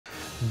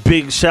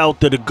Big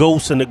shout to the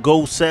Ghosts and the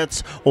Ghost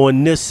Sets.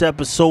 On this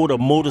episode of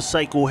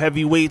Motorcycle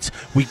Heavyweights,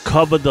 we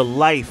cover the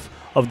life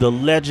of the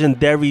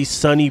legendary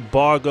Sonny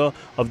Barger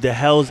of the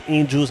Hells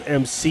Angels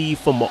MC.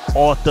 From an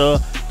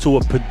author to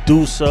a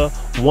producer,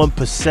 one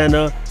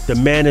percenter, the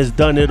man has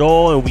done it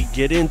all, and we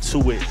get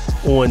into it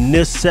on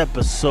this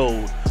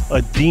episode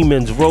of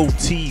Demons Row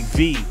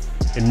TV.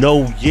 And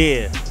oh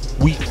yeah,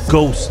 we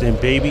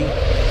ghosting, baby.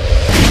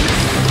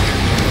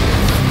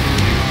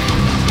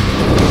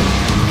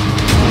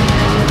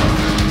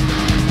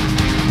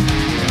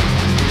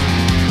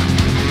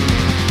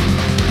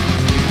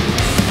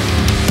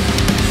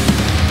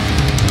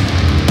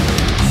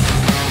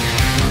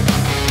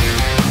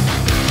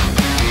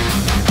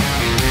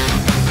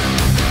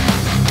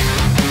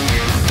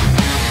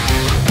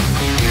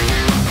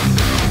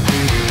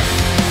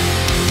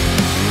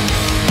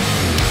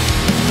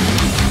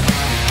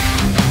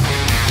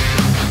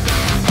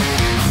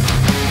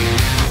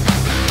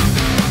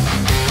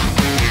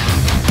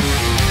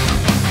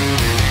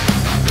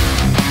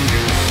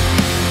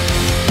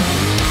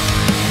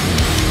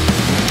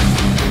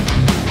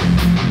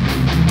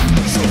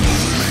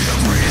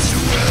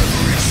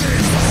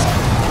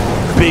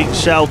 Big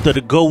shout to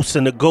the Ghosts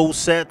and the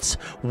Ghost Sets.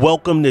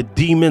 Welcome to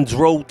Demons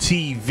Row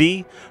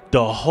TV,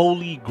 the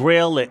holy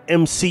grail of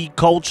MC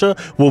culture,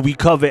 where we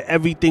cover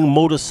everything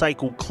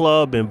motorcycle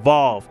club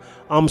involved.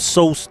 I'm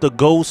Sos the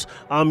Ghost.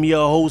 I'm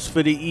your host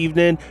for the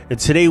evening, and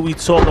today we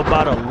talk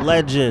about a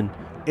legend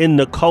in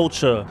the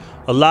culture.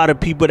 A lot of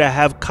people that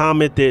have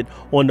commented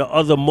on the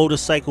other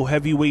motorcycle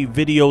heavyweight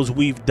videos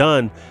we've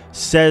done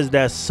says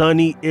that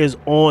Sonny is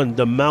on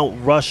the Mount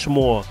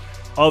Rushmore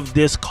of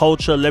this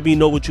culture. Let me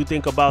know what you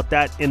think about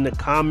that in the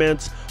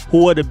comments.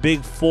 Who are the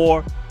big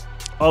four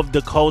of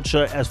the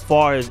culture as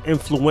far as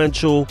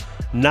influential?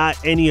 Not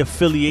any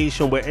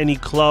affiliation with any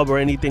club or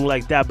anything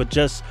like that, but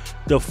just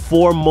the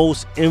four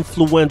most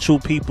influential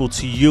people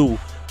to you.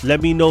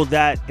 Let me know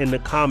that in the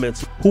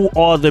comments. Who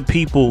are the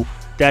people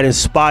that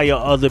inspire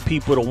other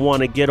people to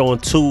want to get on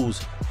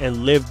twos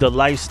and live the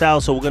lifestyle?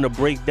 So we're going to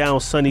break down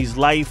Sonny's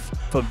life,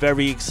 a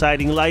very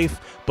exciting life.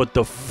 But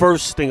the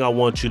first thing I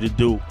want you to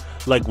do,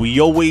 like we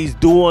always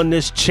do on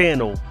this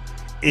channel,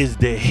 is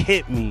to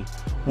hit me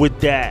with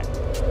that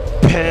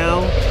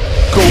pound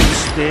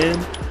ghosting,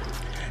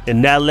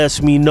 and that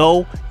lets me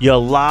know you're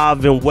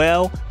alive and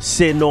well,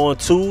 sitting on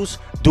twos,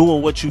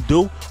 doing what you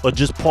do, or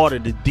just part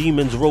of the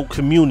Demons Row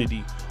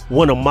community,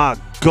 one of my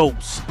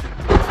ghosts.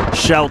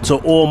 Shout to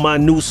all my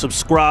new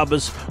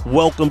subscribers.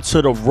 Welcome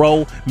to the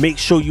row. Make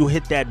sure you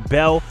hit that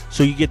bell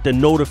so you get the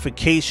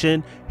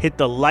notification. Hit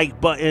the like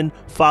button.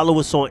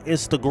 Follow us on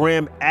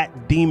Instagram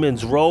at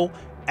Demons Row,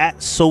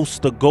 at Sos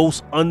the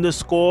Ghost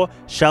 _.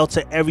 Shout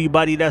to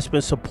everybody that's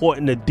been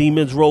supporting the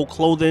Demons Row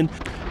clothing.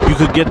 You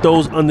could get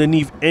those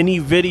underneath any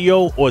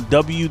video or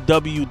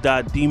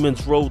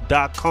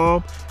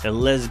www.demonsrow.com,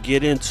 and let's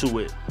get into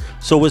it.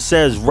 So it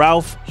says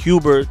Ralph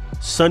Hubert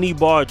Sonny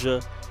Barger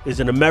is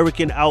an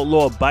American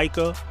outlaw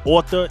biker,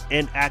 author,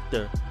 and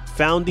actor.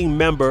 Founding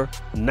member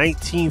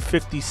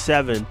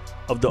 1957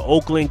 of the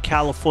Oakland,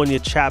 California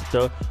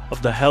chapter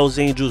of the Hells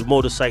Angels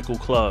Motorcycle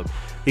Club.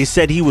 They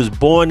said he was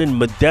born in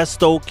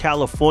Modesto,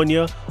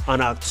 California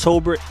on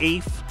October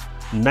 8th,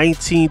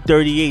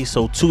 1938.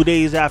 So 2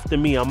 days after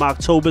me. I'm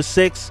October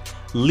 6th.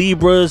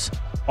 Libras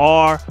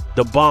are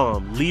the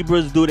bomb.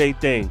 Libras do their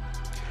thing.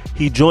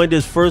 He joined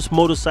his first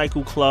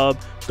motorcycle club,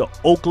 the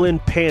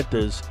Oakland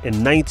Panthers,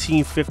 in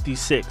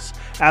 1956.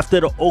 After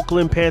the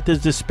Oakland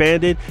Panthers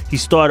disbanded, he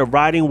started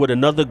riding with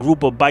another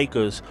group of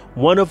bikers,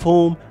 one of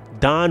whom,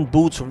 Don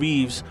Boots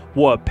Reeves,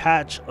 wore a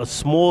patch, a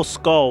small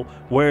skull,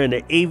 wearing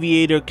an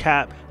aviator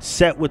cap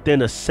set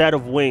within a set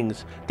of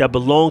wings that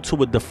belonged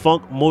to a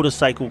defunct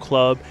motorcycle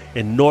club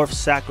in North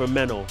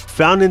Sacramento.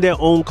 Founding their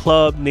own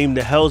club named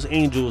the Hells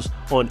Angels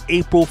on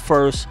April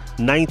 1st,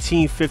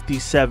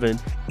 1957,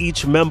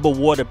 each member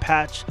wore the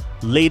patch,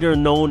 later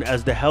known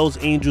as the Hells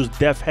Angels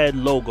Death Head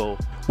logo.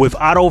 With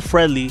Otto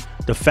Friendly,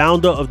 the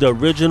founder of the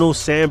original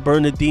San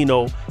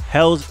Bernardino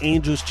Hells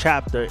Angels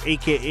chapter,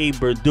 aka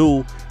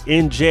Berdu,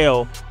 in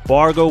jail,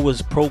 Barger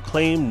was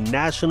proclaimed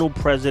national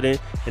president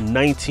in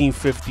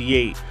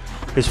 1958.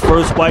 His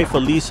first wife,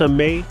 Elisa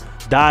May,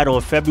 died on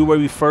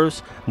February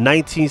 1st,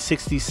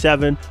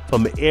 1967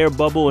 from an air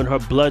bubble in her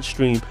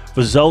bloodstream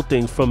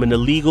resulting from an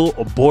illegal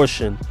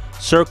abortion.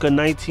 Circa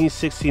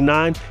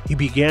 1969, he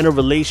began a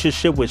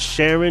relationship with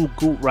Sharon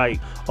Goodright,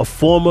 a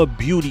former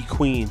beauty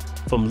queen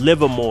from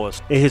Livermore.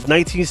 In his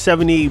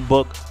 1978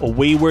 book, A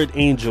Wayward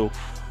Angel,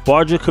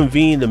 Barger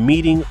convened a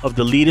meeting of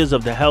the leaders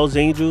of the Hells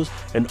Angels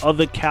and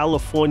other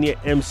California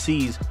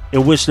MCs,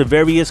 in which the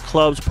various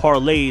clubs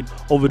parlayed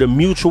over the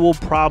mutual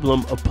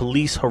problem of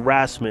police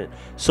harassment.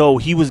 So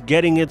he was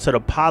getting into the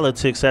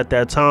politics at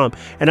that time.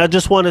 And I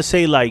just want to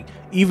say, like,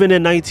 even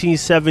in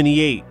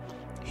 1978,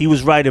 he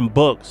was writing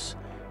books.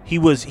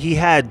 He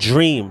had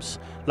dreams.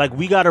 Like,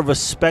 we got to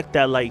respect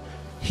that. Like,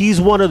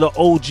 he's one of the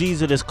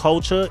OGs of this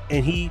culture,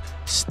 and he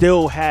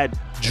still had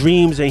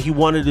dreams and he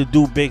wanted to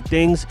do big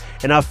things.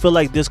 And I feel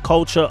like this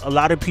culture, a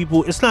lot of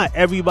people, it's not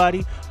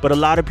everybody, but a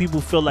lot of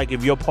people feel like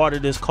if you're part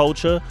of this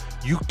culture,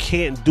 you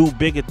can't do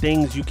bigger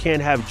things, you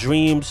can't have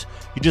dreams,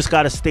 you just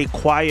got to stay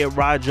quiet,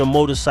 ride your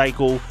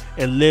motorcycle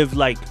and live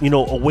like, you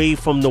know, away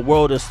from the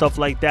world and stuff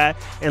like that.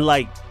 And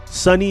like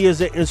Sonny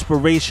is an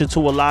inspiration to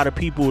a lot of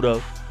people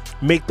to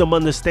make them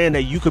understand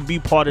that you could be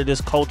part of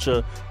this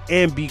culture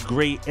and be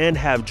great and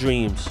have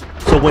dreams.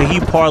 So when he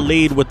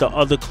parlayed with the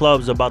other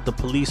clubs about the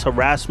police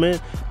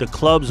harassment, the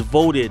clubs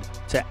voted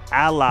to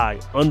ally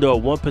under a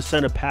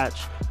 1%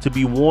 patch to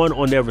be worn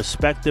on their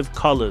respective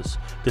colors.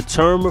 The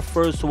term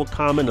refers to a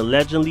comment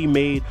allegedly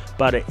made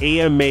by the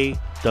AMA,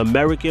 the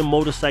American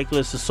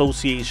Motorcyclists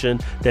Association,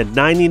 that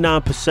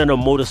 99% of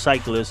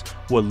motorcyclists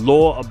were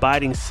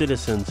law-abiding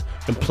citizens,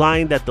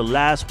 implying that the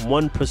last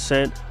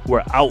 1%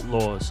 were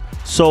outlaws.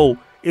 So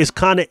it's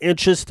kind of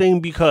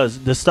interesting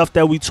because the stuff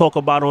that we talk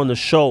about on the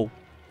show,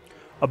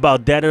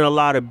 about dead and a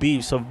lot of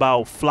beefs,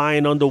 about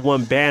flying under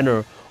one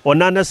banner, or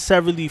not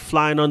necessarily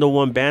flying under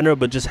one banner,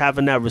 but just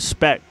having that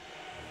respect.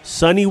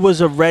 Sonny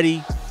was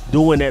already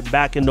doing it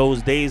back in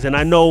those days, and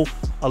I know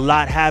a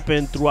lot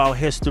happened throughout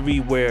history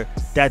where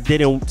that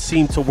didn't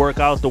seem to work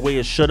out the way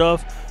it should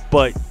have,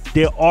 but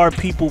there are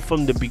people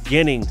from the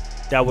beginning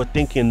that were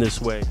thinking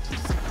this way.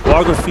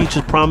 Barger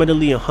features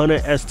prominently in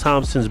Hunter S.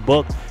 Thompson's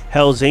book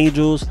Hell's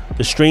Angels,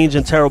 the strange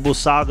and terrible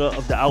saga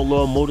of the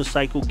outlaw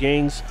motorcycle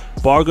gangs.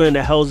 Barger and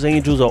the Hell's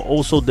Angels are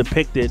also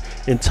depicted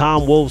in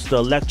Tom Wolfe's The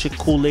Electric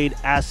Kool-Aid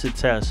Acid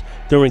Test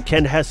during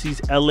Ken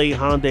Hesse's LA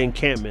Honda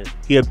encampment.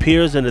 He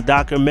appears in the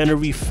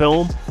documentary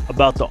film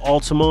about the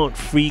Altamont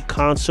Free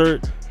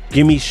concert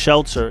Gimme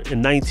Shelter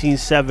in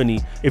 1970.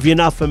 If you're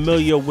not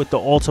familiar with the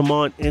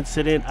Altamont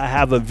incident, I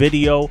have a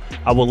video.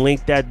 I will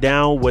link that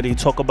down where they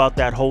talk about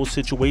that whole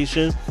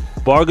situation.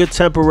 Barger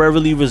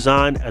temporarily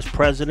resigned as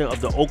president of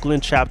the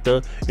Oakland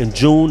chapter in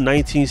June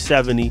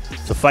 1970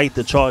 to fight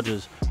the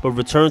charges, but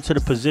returned to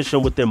the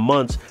position within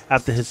months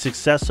after his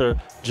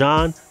successor,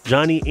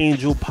 Johnny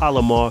Angel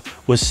Palomar,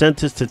 was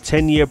sentenced to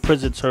 10-year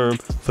prison term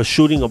for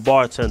shooting a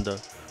bartender.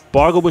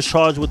 Barger was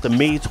charged with the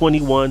May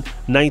 21,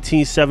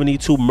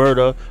 1972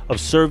 murder of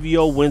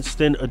Servio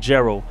Winston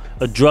Agero,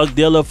 a drug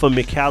dealer from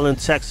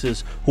McAllen,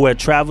 Texas, who had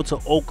traveled to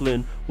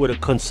Oakland with a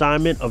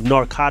consignment of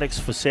narcotics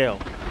for sale.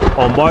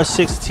 On March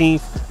 16,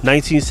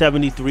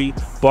 1973,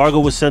 Barger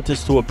was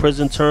sentenced to a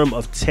prison term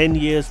of 10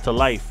 years to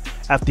life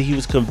after he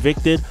was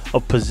convicted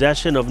of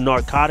possession of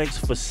narcotics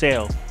for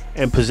sale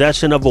and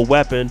possession of a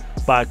weapon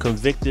by a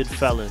convicted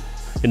felon.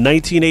 In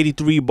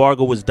 1983,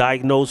 Barger was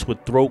diagnosed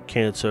with throat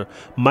cancer.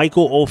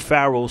 Michael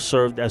O'Farrell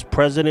served as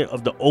president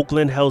of the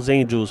Oakland Hells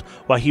Angels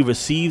while he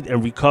received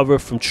and recovered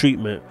from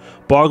treatment.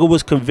 Barger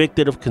was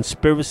convicted of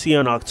conspiracy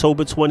on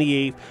October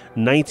 28,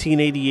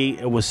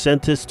 1988, and was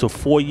sentenced to a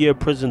 4-year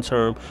prison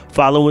term.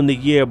 Following the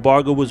year,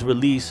 Barger was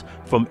released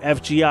from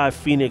FGI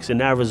Phoenix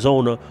in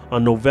Arizona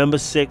on November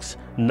 6,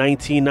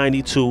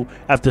 1992,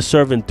 after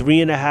serving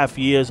 3.5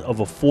 years of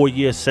a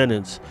 4-year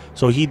sentence.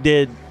 So he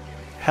did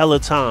hella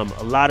time,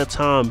 a lot of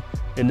time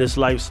in this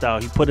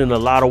lifestyle. He put in a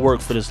lot of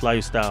work for this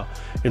lifestyle.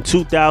 In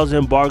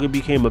 2000, Barger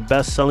became a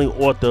best-selling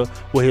author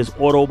with his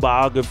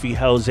autobiography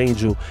Hell's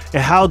Angel.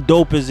 And how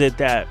dope is it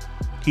that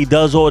he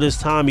does all this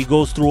time, he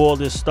goes through all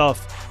this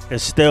stuff,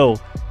 and still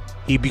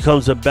he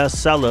becomes a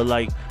bestseller?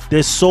 Like,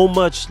 there's so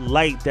much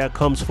light that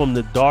comes from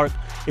the dark.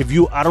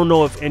 I don't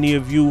know if any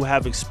of you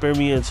have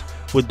experience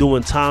with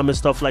doing time and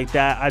stuff like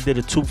that. I did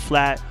a 2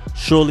 flat,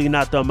 surely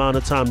not the amount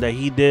of time that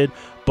he did.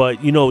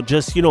 But,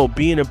 just,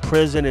 being in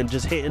prison and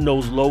just hitting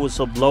those lowest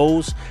of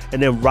lows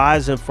and then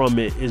rising from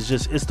it is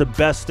just, it's the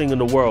best thing in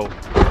the world.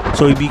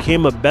 So he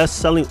became a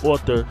best-selling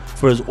author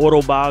for his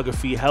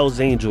autobiography, Hell's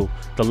Angel,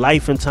 The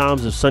Life and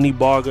Times of Sonny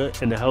Barger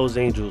and the Hell's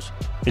Angels.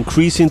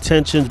 Increasing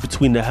tensions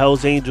between the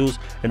Hell's Angels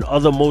and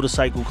other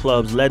motorcycle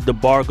clubs led to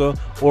Barger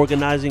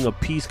organizing a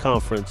peace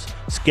conference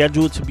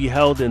scheduled to be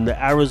held in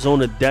the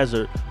Arizona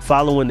desert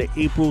following the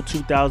April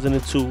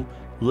 2002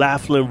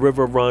 Laughlin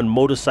River Run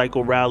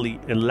motorcycle rally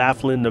in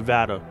Laughlin,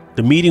 Nevada.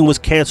 The meeting was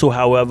canceled,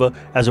 however,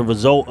 as a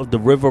result of the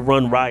River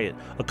Run riot,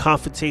 a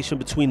confrontation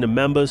between the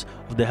members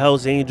of the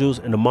Hells Angels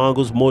and the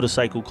Mongols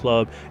Motorcycle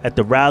Club at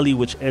the rally,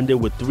 which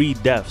ended with 3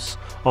 deaths.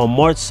 On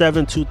March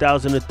 7,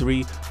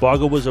 2003,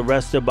 Barger was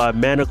arrested by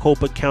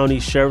Maricopa County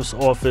Sheriff's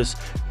Office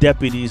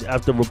deputies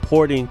after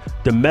reporting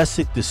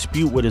domestic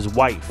dispute with his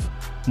wife,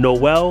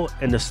 Noel,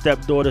 and the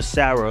stepdaughter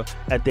Sarah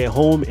at their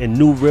home in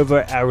New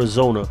River,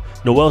 Arizona.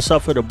 Noel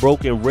suffered a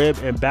broken rib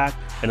and back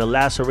and a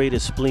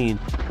lacerated spleen.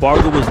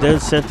 Barger was then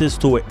sentenced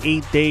to an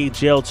 8-day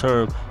jail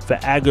term for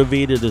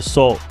aggravated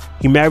assault.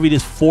 He married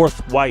his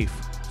 4th wife,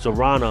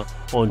 Zorana,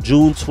 on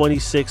June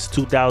 26,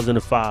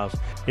 2005.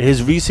 In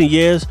his recent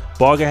years,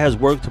 Barger has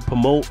worked to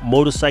promote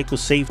motorcycle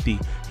safety.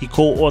 He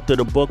co-authored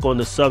a book on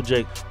the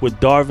subject with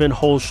Darvin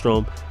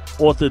Holstrom,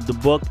 authored the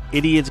book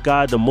Idiot's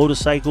Guide to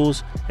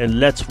Motorcycles and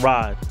Let's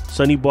Ride,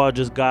 Sonny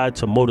Barger's Guide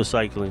to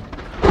Motorcycling.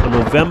 On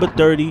November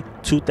 30,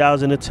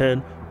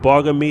 2010,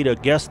 Barger made a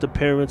guest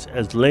appearance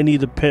as Lenny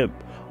the Pimp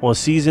on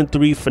season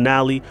 3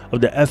 finale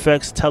of the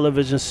FX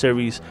television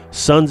series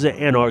Sons of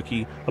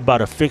Anarchy,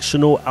 about a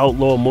fictional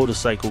outlaw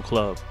motorcycle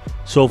club.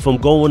 So from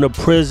going to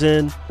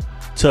prison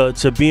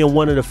to being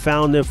one of the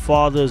founding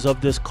fathers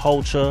of this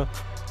culture,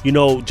 you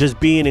know, just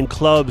being in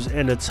clubs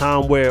and a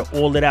time where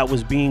all of that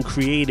was being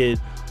created,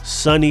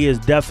 Sonny is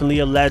definitely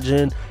a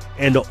legend.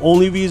 And the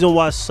only reason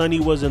why Sonny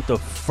wasn't the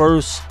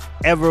first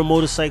ever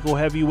motorcycle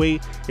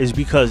heavyweight is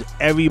because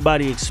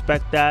everybody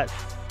expect that.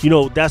 You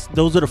know,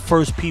 those are the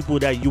first people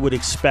that you would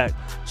expect.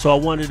 So I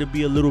wanted to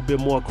be a little bit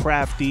more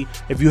crafty.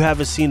 If you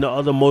haven't seen the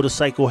other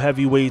motorcycle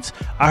heavyweights,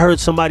 I heard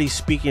somebody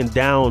speaking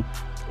down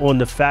on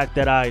the fact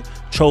that I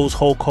chose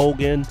Hulk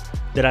Hogan,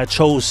 that I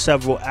chose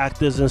several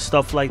actors and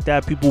stuff like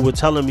that. People were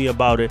telling me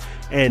about it.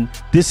 And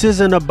this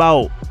isn't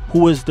about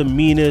who is the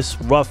meanest,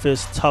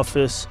 roughest,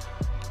 toughest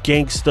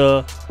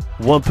gangster,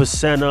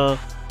 1%er,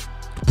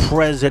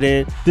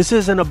 president. This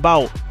isn't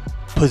about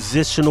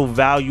positional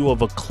value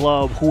of a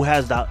club, who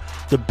has the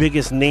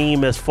biggest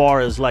name as far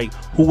as like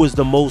who was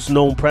the most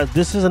known president.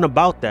 This isn't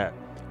about that.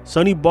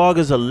 Sonny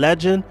Barger is a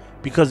legend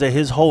because of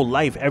his whole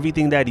life,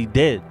 everything that he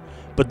did.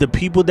 But the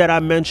people that I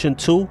mentioned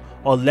too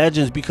are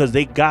legends because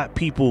they got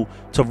people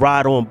to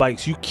ride on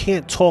bikes. You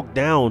can't talk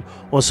down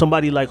on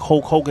somebody like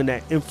Hulk Hogan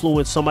that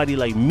influenced somebody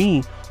like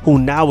me, who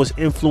now is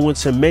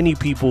influencing many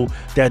people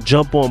that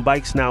jump on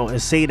bikes now,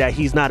 and say that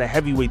he's not a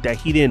heavyweight, that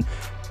he didn't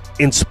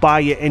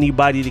inspire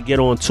anybody to get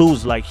on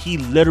tools. Like, he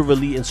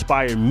literally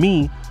inspired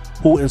me,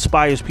 who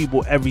inspires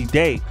people every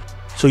day.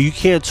 So you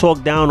can't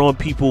talk down on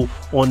people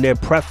on their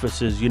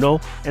preferences, you know?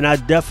 And I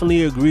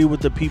definitely agree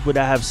with the people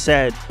that have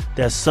said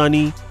that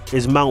Sonny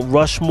is Mount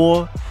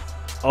Rushmore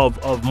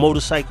of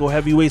motorcycle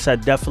heavyweights. I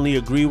definitely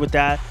agree with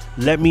that.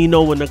 Let me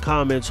know in the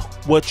comments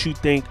what you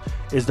think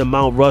is the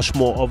Mount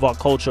Rushmore of our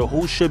culture,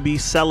 who should be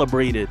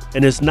celebrated.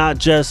 And it's not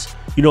just,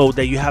 you know,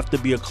 that you have to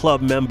be a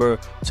club member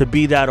to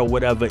be that or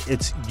whatever.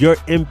 It's your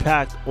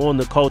impact on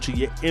the culture,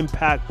 your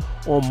impact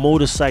on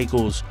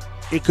motorcycles.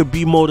 It could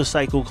be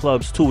motorcycle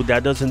clubs too.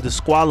 That doesn't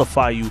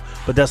disqualify you,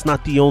 but that's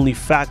not the only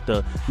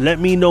factor. Let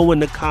me know in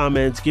the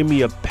comments. Give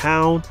me a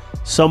pound,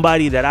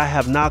 somebody that I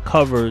have not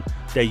covered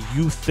that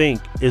you think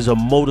is a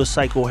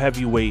motorcycle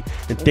heavyweight.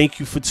 And thank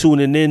you for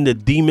tuning in to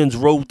Demons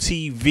Row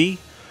TV,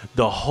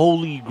 the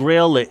holy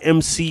grail of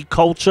MC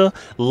culture.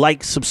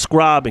 Like,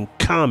 subscribe, and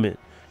comment.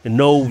 And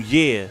oh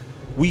yeah,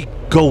 we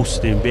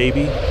ghosting,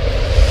 baby.